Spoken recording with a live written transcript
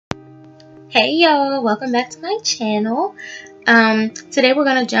Hey y'all, welcome back to my channel. Today we're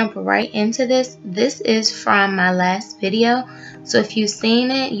gonna jump right into this. This is from my last video. So if you've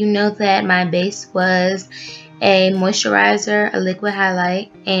seen it, you know that my base was a moisturizer, a liquid highlight,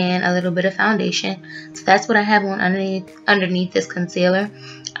 and a little bit of foundation. So that's what I have on underneath this concealer.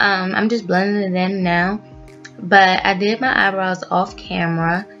 I'm just blending it in now. But I did my eyebrows off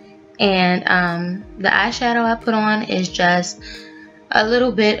camera, and the eyeshadow I put on is just a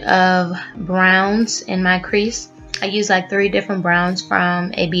little bit of browns in my crease. I used like 3 different browns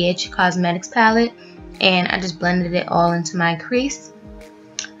from a BH Cosmetics palette, and I just blended it all into my crease.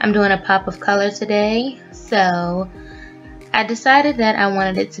 I'm doing a pop of color today, so I decided that I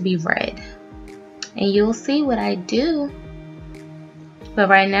wanted it to be red, and you'll see what I do. But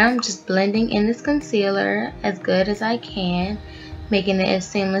right now I'm just blending in this concealer as good as I can, making it as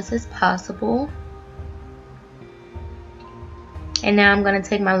seamless as possible. And now I'm going to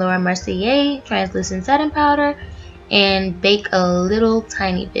take my Laura Mercier translucent setting powder and bake a little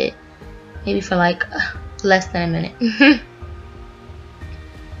tiny bit, maybe for like less than a minute.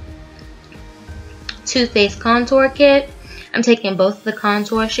 Too Faced contour kit. I'm taking both of the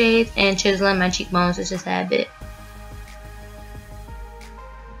contour shades and chiseling my cheekbones just a tad bit.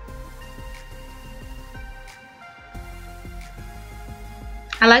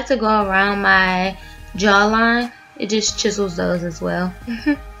 I like to go around my jawline. It just chisels those as well.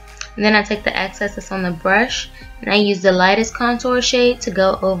 And then I take the excess that's on the brush, and I use the lightest contour shade to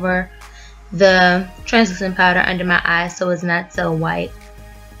go over the translucent powder under my eyes so it's not so white.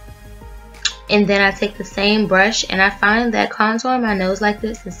 And then I take the same brush, and I find that contouring my nose like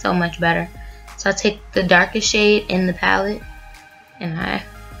this is so much better. So I take the darkest shade in the palette and I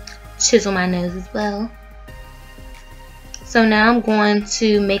chisel my nose as well. So now I'm going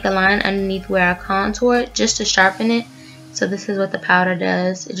to make a line underneath where I contoured just to sharpen it. So this is what the powder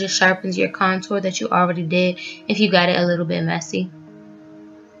does. It just sharpens your contour that you already did if you got it a little bit messy.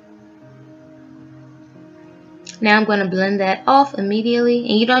 Now I'm going to blend that off immediately.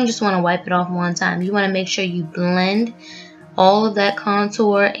 And you don't just want to wipe it off one time. You want to make sure you blend all of that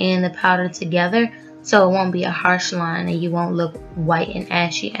contour and the powder together so it won't be a harsh line and you won't look white and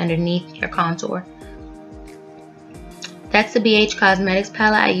ashy underneath your contour. That's the BH Cosmetics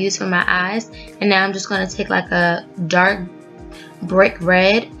palette I use for my eyes. And now I'm just going to take like a dark brick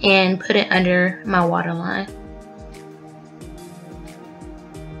red and put it under my waterline.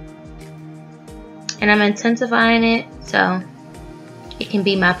 And I'm intensifying it so it can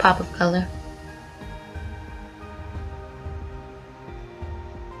be my pop of color.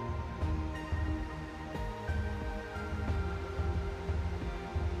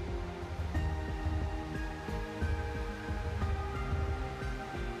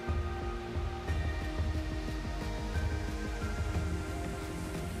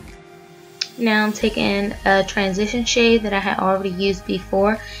 Now I'm taking a transition shade that I had already used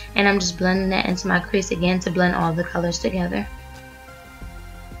before, and I'm just blending that into my crease again to blend all the colors together.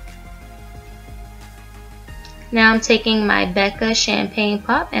 Now I'm taking my Becca Champagne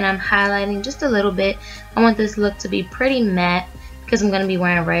Pop and I'm highlighting just a little bit. I want this look to be pretty matte because I'm going to be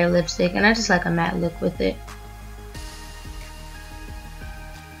wearing red lipstick, and I just like a matte look with it.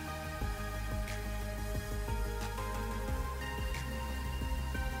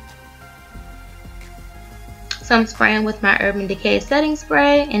 So I'm spraying with my Urban Decay setting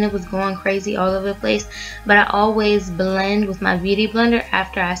spray, and it was going crazy all over the place. But I always blend with my beauty blender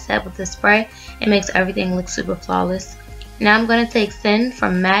after I set with the spray. It makes everything look super flawless. Now I'm going to take Sin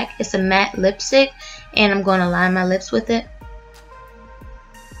from MAC. It's a matte lipstick, and I'm going to line my lips with it.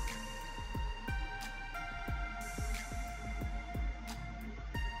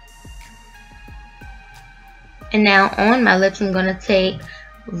 And now on my lips I'm going to take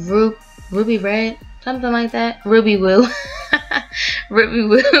Ruby Red, something like that, Ruby Woo, Ruby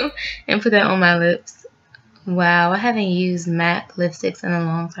Woo, and put that on my lips. Wow, I haven't used MAC lipsticks in a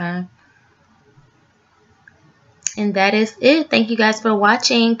long time. And that is it. Thank you guys for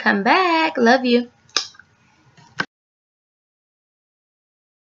watching. Come back. Love you.